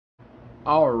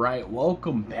Alright,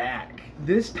 welcome back.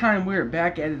 This time we're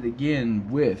back at it again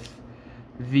with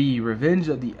the Revenge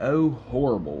of the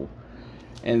Horror-ible.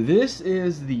 And this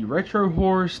is the retro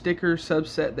horror sticker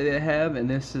subset that they have, and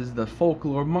this is the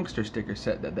folklore monster sticker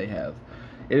set that they have.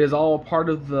 It is all part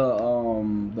of the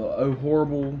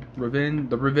Horror-ible Revenge,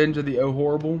 the Revenge of the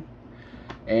Horror-ible.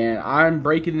 And I'm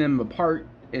breaking them apart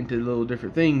into little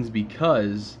different things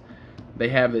because they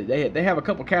have a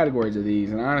couple categories of these,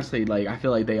 and honestly, like, I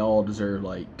feel like they all deserve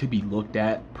like to be looked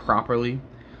at properly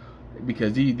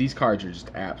because these cards are just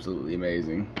absolutely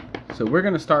amazing. So we're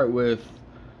gonna start with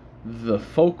the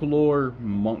Folklore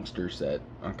monster set.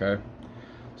 Okay,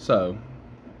 so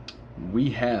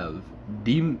we have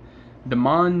Demon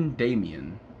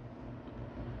Damien,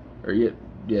 or yeah,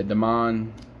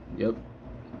 Demon. Yep.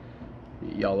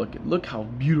 Y'all look how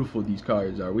beautiful these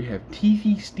cards are. We have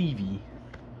Teethy Stevie.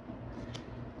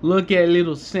 Look at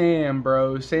little Sam,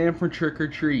 bro. Sam from Trick or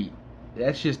Treat.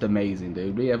 That's just amazing,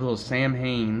 dude. We have little Sam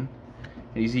Hain.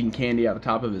 He's eating candy out the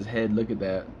top of his head. Look at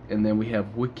that. And then we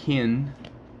have Wiccan.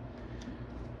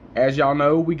 As y'all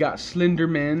know, we got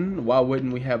Slenderman. Why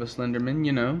wouldn't we have a Slenderman?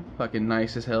 You know, fucking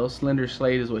nice as hell. Slender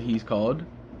Slade is what he's called.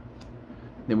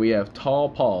 Then we have Tall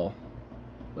Paul.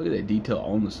 Look at that detail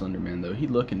on the Slenderman, though. He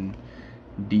looking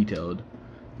detailed.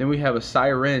 Then we have a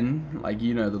Siren, like,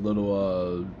 you know, the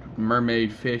little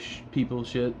mermaid fish people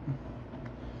shit.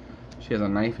 She has a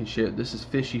knife and shit. This is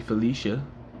Fishy Felicia.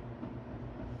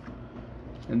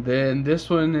 And then this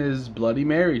one is Bloody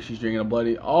Mary. She's drinking a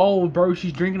bloody... Oh, bro,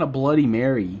 she's drinking a Bloody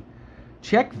Mary.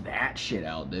 Check that shit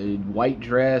out, dude. White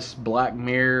dress, black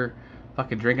mirror,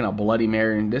 fucking drinking a Bloody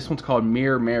Mary. And this one's called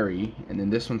Mirror Mary. And then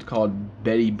this one's called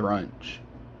Betty Brunch.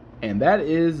 And that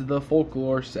is the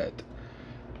Folklore set.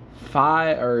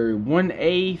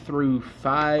 1A through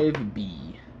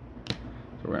 5B.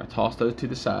 So we're gonna toss those to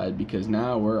the side because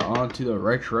now we're on to the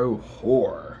retro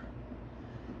horror.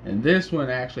 And this one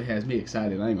actually has me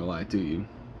excited, I ain't gonna lie to you.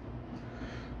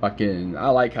 Fucking, I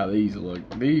like how these look.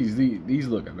 These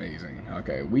look amazing.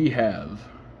 Okay, we have,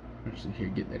 let's see here,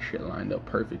 getting that shit lined up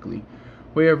perfectly.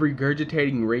 We have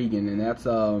Regurgitating Reagan, and that's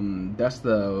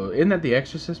the, isn't that the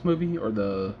Exorcist movie or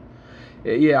the...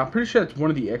 Yeah, I'm pretty sure it's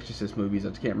one of the Exorcist movies. I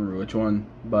just can't remember which one.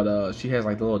 But she has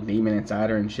like the little demon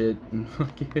inside her and shit.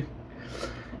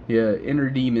 Yeah, Inner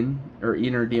Demon or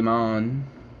Inner Demon.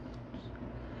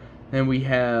 Then we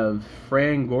have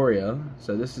Frangoria.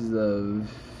 So this is the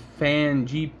Fan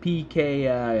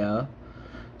GPKI.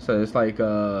 So it's like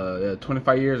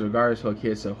 25 years of Garbage Pail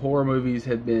Kids. So horror movies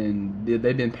they've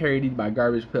been parodied by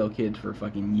Garbage Pail Kids for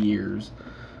fucking years.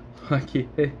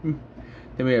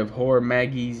 Then we have Horror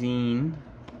Magazine,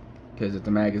 because it's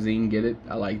a magazine, get it?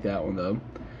 I like that one, though.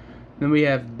 Then we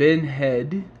have Ben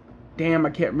Head. Damn, I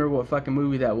can't remember what fucking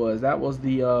movie that was. That was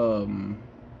the,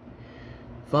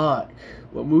 fuck.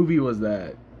 What movie was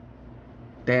that?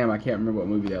 Damn, I can't remember what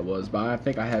movie that was, but I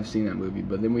think I have seen that movie.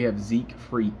 But then we have Zeke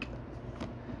Freak.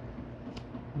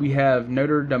 We have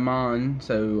Notre Dame,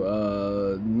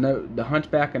 so, the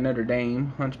Hunchback of Notre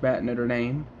Dame. Hunchback Notre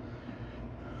Dame.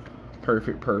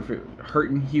 Perfect.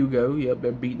 Hurting Hugo. Yep,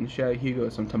 they're beating the shit out of Hugo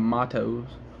with some tomatoes.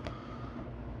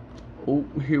 Oh,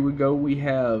 here we go. We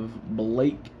have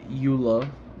Blake Eula.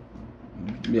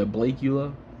 Yeah, Blake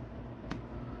Eula.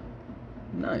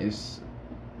 Nice.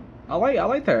 I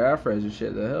like their afros and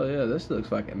shit. The hell yeah, this looks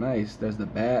fucking nice. There's the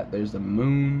bat. There's the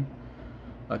moon.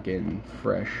 Fucking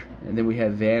fresh. And then we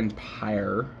have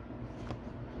Vampire.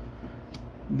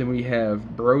 Then we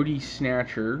have Brody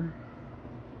Snatcher.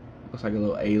 Looks like a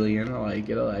little alien. I like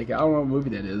it. I don't know what movie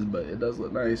that is, but it does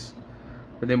look nice.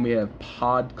 But then we have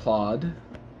Podclod.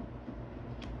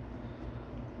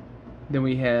 Then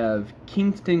we have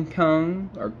Kingston Kong,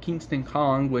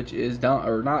 which is not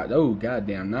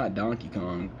Donkey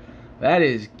Kong. That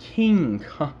is King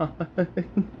Kong.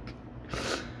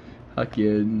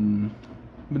 Fucking.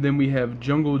 But then we have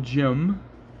Jungle Jim.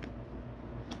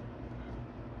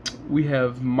 We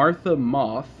have Martha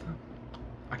Moth.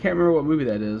 I can't remember what movie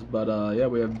that is, but yeah,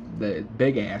 we have that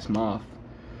big ass moth.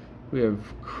 We have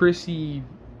Chrissy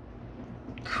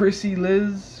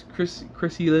Liz.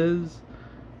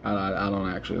 I don't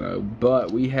actually know,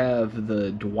 but we have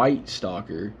the Dwight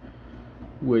Stalker,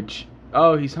 which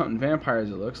he's hunting vampires.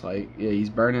 It looks like he's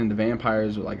burning the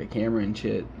vampires with like a camera and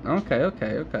shit. Okay.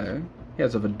 He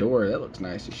has a fedora that looks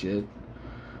nice as shit.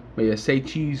 But yeah, say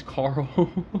cheese, Carl.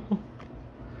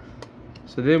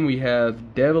 So then we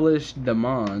have Devilish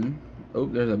Demon. Oh,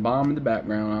 there's a bomb in the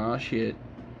background. Oh shit.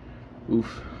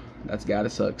 Oof. That's gotta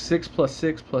suck. 6 plus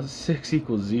 6 plus 6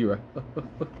 equals 0.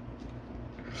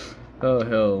 Oh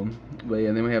hell. But yeah,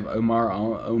 and then we have Omar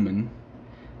Omen.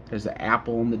 There's the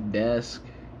apple on the desk.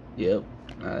 Yep.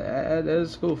 That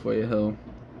is cool for you, hell.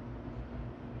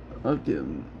 Okay,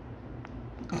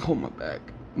 hold my back.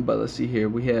 But let's see here.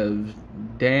 We have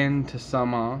Dan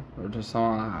Tasama, or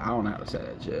Tasama, I don't know how to say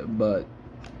that shit, but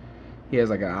he has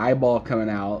like an eyeball coming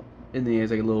out, and then he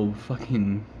has like a little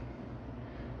fucking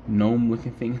gnome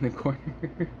looking thing in the corner.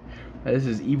 This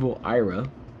is Evil Ira.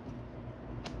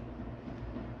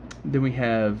 Then we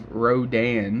have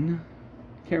Rodan.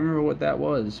 Can't remember what that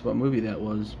was, what movie that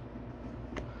was.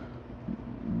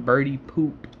 Birdie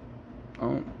Poop.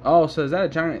 Oh, so is that a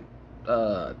giant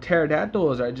pterodactyl,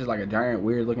 or is that just like a giant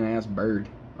weird looking ass bird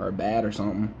or a bat or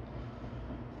something?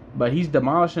 But he's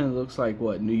demolishing, it looks like,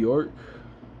 what, New York?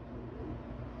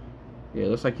 Yeah, it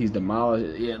looks like he's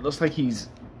demolishing. Yeah, it looks like he's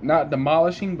not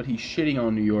demolishing, but he's shitting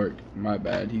on New York. My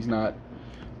bad. He's not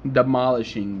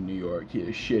demolishing New York. He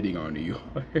is shitting on New York.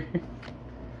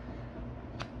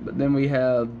 But then we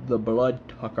have the Blood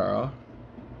Tucker.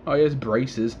 Oh, he has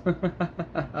braces.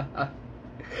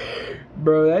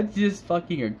 Bro, that's just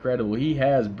fucking incredible. He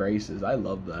has braces. I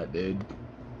love that, dude.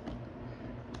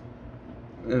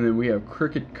 And then we have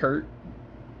Crooked Kurt.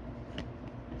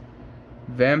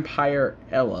 Vampire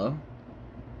Ella,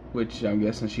 which I'm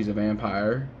guessing she's a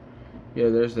vampire. Yeah,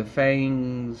 there's the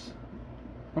fangs.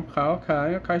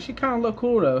 Okay. She kind of look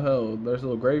cool though. Hell, there's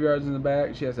little graveyards in the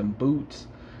back. She has some boots.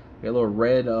 Got a little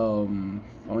red, I don't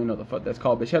even know what the fuck that's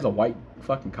called, but she has a white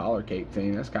fucking collar cape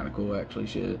thing. That's kind of cool, actually.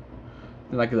 Shit.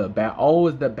 And like the bat. Oh,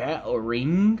 is the battle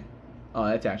ring? Oh,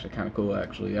 that's actually kind of cool,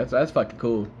 actually. That's fucking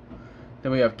cool.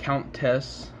 Then we have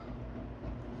Countess.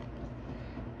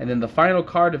 And then the final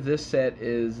card of this set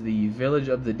is the Village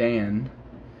of the Damned.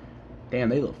 Damn,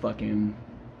 they look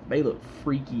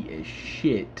freaky as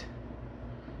shit.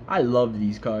 I love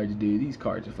these cards, dude. These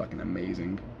cards are fucking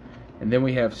amazing. And then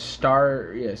we have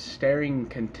Staring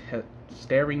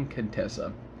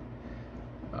Contessa.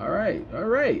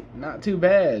 Alright. Not too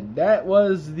bad. That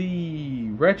was the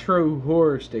Retro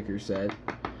Horror sticker set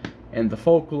and the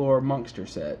Folklore Monkster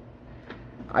set.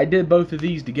 I did both of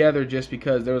these together just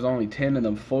because there was only 10 of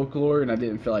them Folklore, and I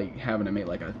didn't feel like having to make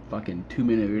like a fucking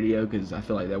 2-minute video because I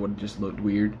feel like that would have just looked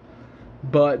weird.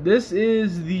 But this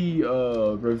is the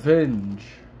Revenge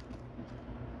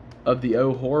of the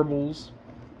Horribles.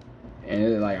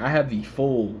 And like I have the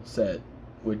full set,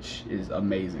 which is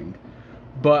amazing.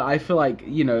 But I feel like,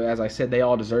 you know, as I said, they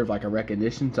all deserve like a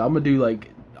recognition. So I'm gonna do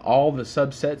like all the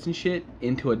subsets and shit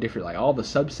into a different, like all the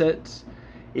subsets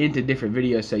into different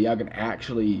videos, so y'all can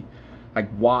actually like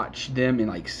watch them and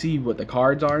like see what the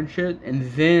cards are and shit. And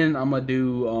then I'm gonna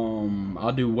do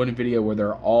I'll do one video where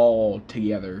they're all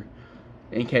together,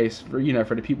 in case for, you know,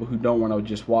 for the people who don't want to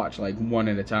just watch like one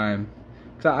at a time.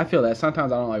 Cause I feel that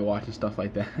sometimes I don't like watching stuff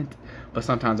like that, but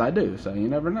sometimes I do, so you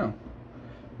never know.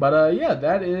 But yeah,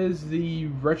 that is the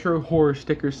Retro Horror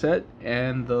sticker set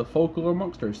and the Folklore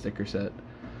Monkster sticker set.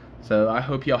 So I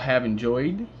hope y'all have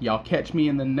enjoyed. Y'all catch me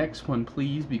in the next one,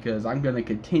 please, because I'm going to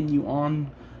continue on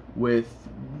with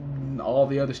all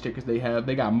the other stickers they have.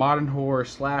 They got modern horror,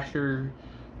 slasher,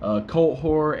 cult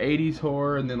horror, 80s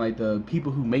horror, and then like the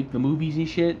people who make the movies and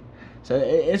shit. So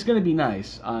it's going to be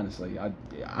nice, honestly.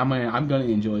 I'm going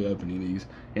to enjoy opening these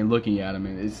and looking at them,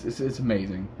 and it's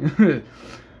amazing.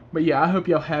 But yeah, I hope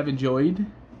y'all have enjoyed,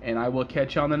 and I will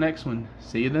catch you on the next one.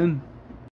 See you then.